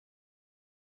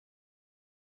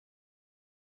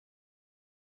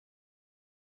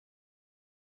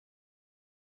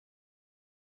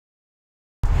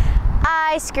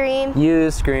I scream.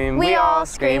 You scream. We all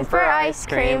scream for ice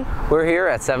cream. We're here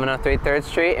at 703 3rd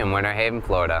Street in Winter Haven,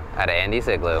 Florida at Andy's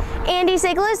Igloo. Andy's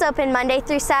Igloo is open Monday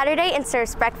through Saturday and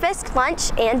serves breakfast,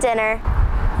 lunch, and dinner.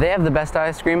 They have the best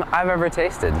ice cream I've ever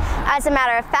tasted. As a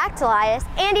matter of fact, Elias,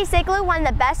 Andy's Igloo won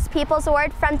the Best People's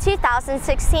Award from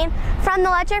 2016 from the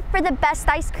Ledger for the best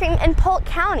ice cream in Polk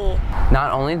County.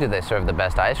 Not only do they serve the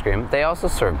best ice cream, they also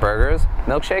serve burgers,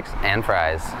 milkshakes, and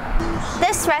fries.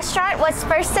 This restaurant was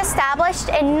first established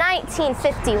in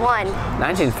 1951.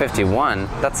 1951?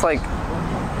 That's like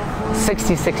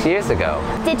 66 years ago.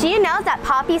 Did you know that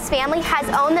Poppy's family has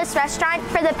owned this restaurant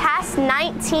for the past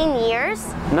 19 years?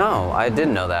 No, I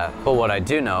didn't know that. But what I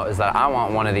do know is that I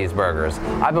want one of these burgers.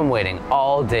 I've been waiting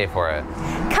all day for it.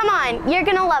 Come on, you're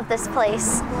gonna love this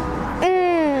place.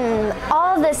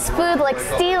 All this food looks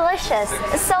delicious.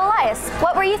 So Elias,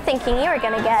 what were you thinking you were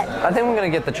gonna get? I think I'm gonna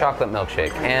get the chocolate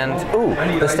milkshake and, ooh,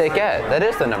 the steakette. That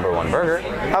is the #1 burger.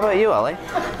 How about you, Ellie?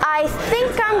 I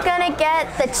think I'm gonna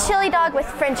get the chili dog with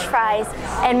french fries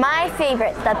and my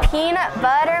favorite, the peanut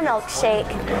butter milkshake.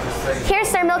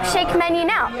 Here's their milkshake menu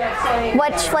now.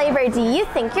 Which flavor do you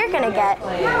think you're gonna get? All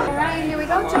right, here we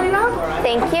go, chili dog.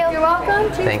 Thank you. You're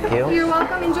welcome. Thank you. You're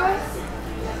welcome, enjoy.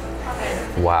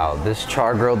 Wow, this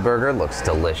char-grilled burger looks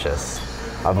delicious.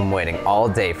 I've been waiting all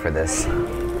day for this.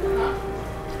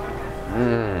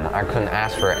 I couldn't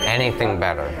ask for anything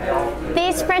better.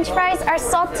 These french fries are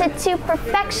salted to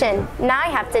perfection. Now I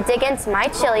have to dig into my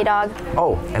chili dog.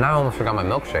 Oh, and I almost forgot my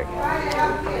milkshake.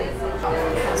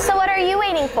 So what are you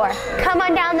waiting for? Come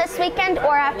on down this weekend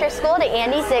or after school to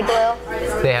Andy's Igloo.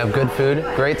 They have good food,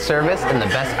 great service, and the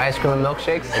best ice cream and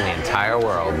milkshakes in the entire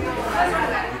world.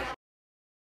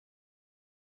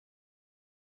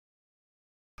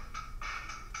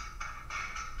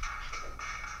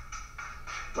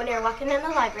 When you're walking in the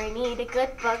library, need a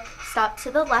good book, stop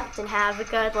to the left and have a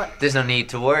good look. There's no need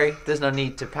to worry, there's no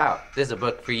need to pout. There's a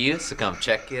book for you, so come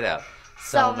check it out.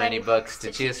 So many books to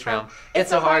choose from,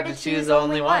 it's so hard to choose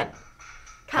only one.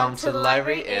 Come to the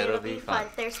library, it'll be fun.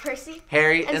 There's Percy,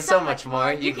 Harry, and so much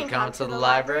more, you can come to the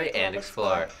library and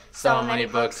explore. So many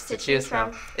books to choose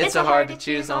from, it's so hard to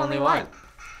choose only one.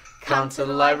 Come to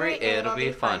the library, it'll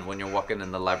be fun. When you're walking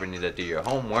in the library, need to do your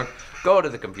homework. Go to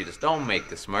the computers, don't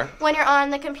make a smirk. When you're on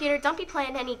the computer, don't be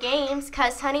playing any games,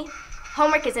 cause honey,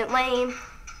 homework isn't lame.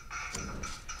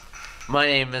 My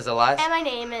name is Elias. And my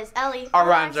name is Ellie. Our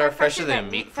rhymes are fresher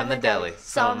than meat from the deli.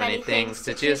 So many things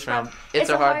to choose from, it's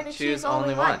so hard to choose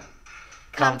only one.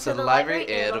 Come to the library,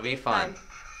 it'll be fun.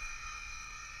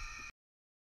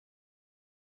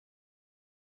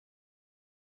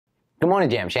 Good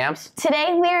morning, Jam Champs.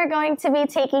 Today we are going to be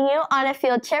taking you on a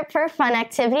field trip for fun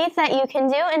activities that you can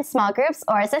do in small groups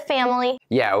or as a family.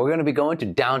 Yeah, we're going to be going to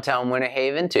downtown Winter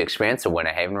Haven to experience the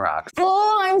Winter Haven Rocks.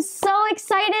 Oh, I'm so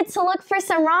excited to look for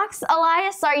some rocks.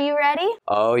 Elias, are you ready?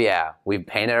 Oh yeah, we've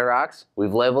painted our rocks,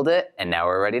 we've labeled it, and now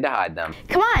we're ready to hide them.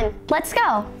 Come on, let's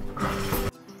go.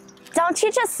 Don't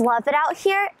you just love it out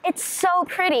here? It's so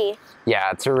pretty. Yeah,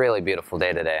 it's a really beautiful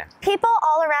day today. People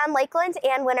all around Lakeland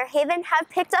and Winter Haven have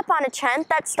picked up on a trend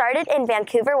that started in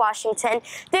Vancouver, Washington.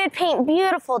 They would paint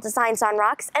beautiful designs on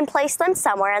rocks and place them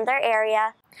somewhere in their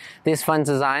area. These fun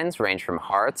designs range from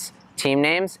hearts, team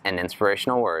names, and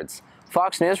inspirational words.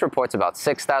 Fox News reports about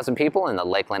 6,000 people in the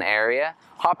Lakeland area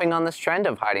hopping on this trend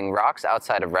of hiding rocks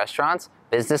outside of restaurants,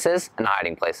 businesses, and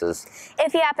hiding places.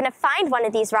 If you happen to find one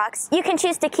of these rocks, you can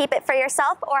choose to keep it for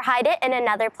yourself or hide it in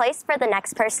another place for the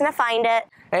next person to find it.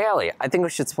 Hey Ellie, I think we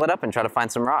should split up and try to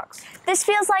find some rocks. This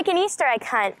feels like an Easter egg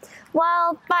hunt.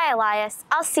 Well, bye Elias.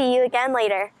 I'll see you again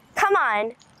later. Come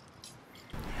on.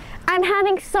 I'm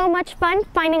having so much fun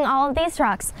finding all of these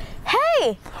rocks.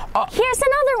 Hey, here's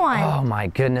another one. Oh my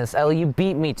goodness, Ellie, you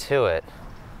beat me to it.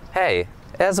 Hey,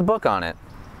 it has a book on it.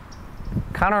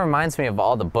 Kind of reminds me of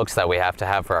all the books that we have to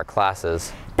have for our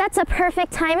classes. That's a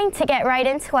perfect timing to get right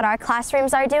into what our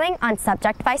classrooms are doing on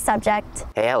Subject by Subject.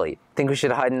 Hey Ellie, think we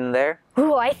should hide in there?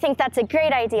 Ooh, I think that's a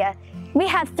great idea. We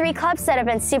have 3 clubs that have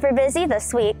been super busy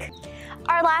this week.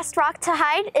 Our last rock to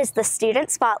hide is the Student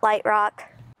Spotlight Rock.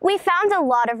 We found a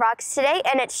lot of rocks today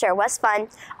and it sure was fun.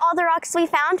 All the rocks we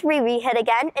found we re-hid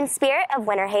again in spirit of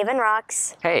Winter Haven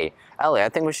Rocks. Hey, Ellie, I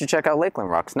think we should check out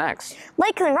Lakeland Rocks next.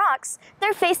 Lakeland Rocks?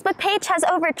 Their Facebook page has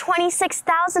over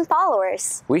 26,000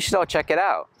 followers. We should all check it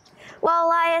out. Well,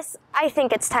 Elias, I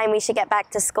think it's time we should get back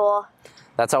to school.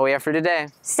 That's all we have for today.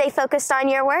 Stay focused on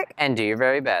your work. And do your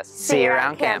very best. See you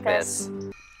around campus.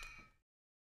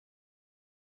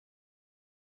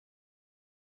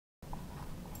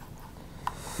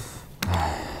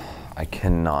 I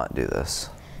cannot do this.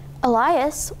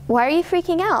 Elias, why are you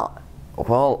freaking out?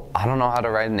 Well, I don't know how to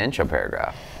write an intro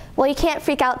paragraph. Well, you can't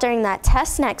freak out during that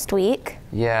test next week.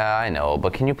 Yeah, I know,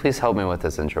 but can you please help me with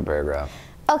this intro paragraph?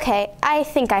 Okay, I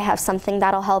think I have something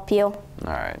that'll help you. All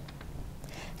right.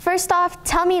 First off,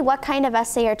 tell me what kind of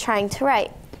essay you're trying to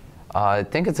write. I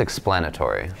think it's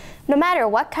explanatory. No matter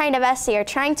what kind of essay you're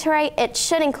trying to write, it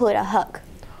should include a hook.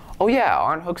 Oh yeah,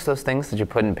 aren't hooks those things that you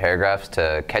put in paragraphs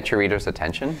to catch your reader's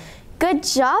attention? Good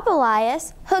job,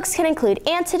 Elias. Hooks can include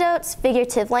anecdotes,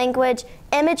 figurative language,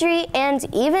 imagery, and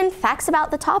even facts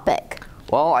about the topic.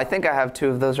 Well, I think I have 2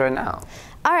 of those right now.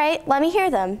 All right, let me hear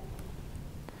them.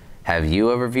 Have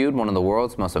you ever viewed one of the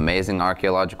world's most amazing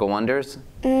archaeological wonders?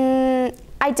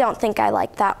 I don't think I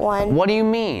like that one. What do you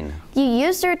mean? You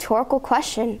used a rhetorical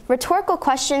question. Rhetorical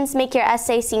questions make your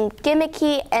essay seem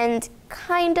gimmicky and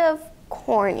kind of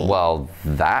corny. Well,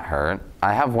 that hurt.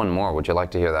 I have one more. Would you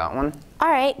like to hear that one? All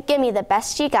right, give me the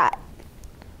best you got.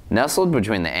 Nestled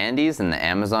between the Andes and the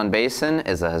Amazon basin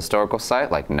is a historical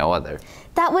site like no other.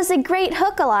 That was a great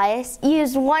hook, Elias. You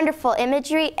used wonderful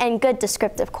imagery and good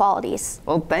descriptive qualities.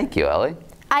 Well, thank you, Ellie.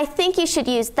 I think you should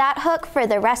use that hook for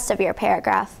the rest of your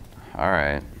paragraph. All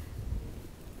right.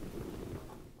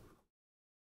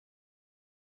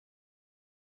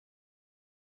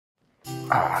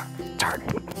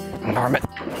 Darn it.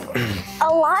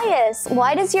 Elias,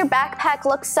 why does your backpack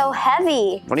look so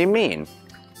heavy? What do you mean?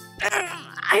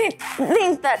 I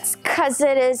think that's 'cause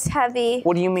it is heavy.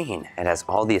 What do you mean? It has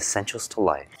all the essentials to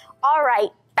life. All right,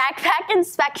 backpack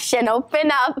inspection, open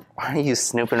up. Why are you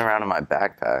snooping around in my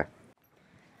backpack?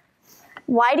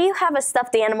 Why do you have a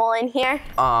stuffed animal in here?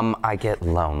 I get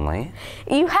lonely.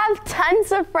 You have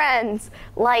tons of friends,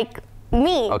 like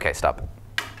me. Okay, stop it.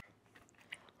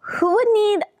 Who would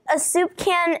need a soup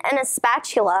can and a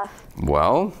spatula?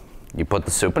 Well, you put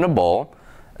the soup in a bowl,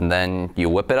 and then you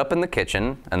whip it up in the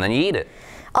kitchen, and then you eat it.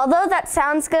 Although that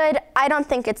sounds good, I don't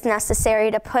think it's necessary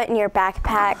to put in your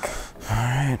backpack. All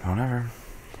right, whatever.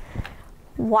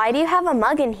 Why do you have a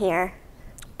mug in here?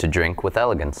 To drink with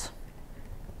elegance.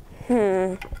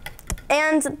 And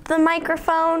the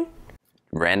microphone?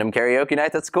 Random karaoke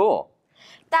night at school.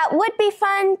 That would be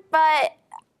fun, but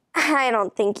I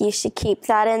don't think you should keep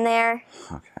that in there.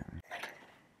 Okay.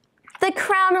 The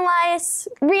crown, Elias?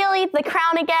 Really? The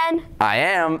crown again? I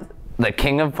am the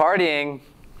king of partying.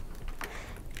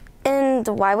 And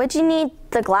why would you need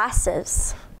the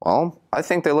glasses? Well, I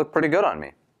think they look pretty good on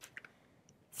me.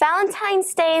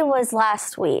 Valentine's Day was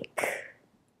last week.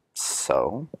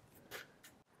 So?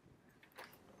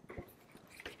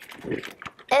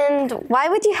 And why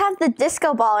would you have the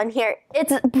disco ball in here?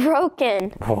 It's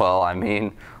broken. Well, I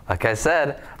mean, like I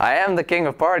said, I am the king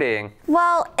of partying.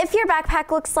 Well, if your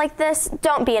backpack looks like this,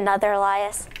 don't be another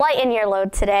Elias. Lighten your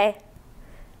load today.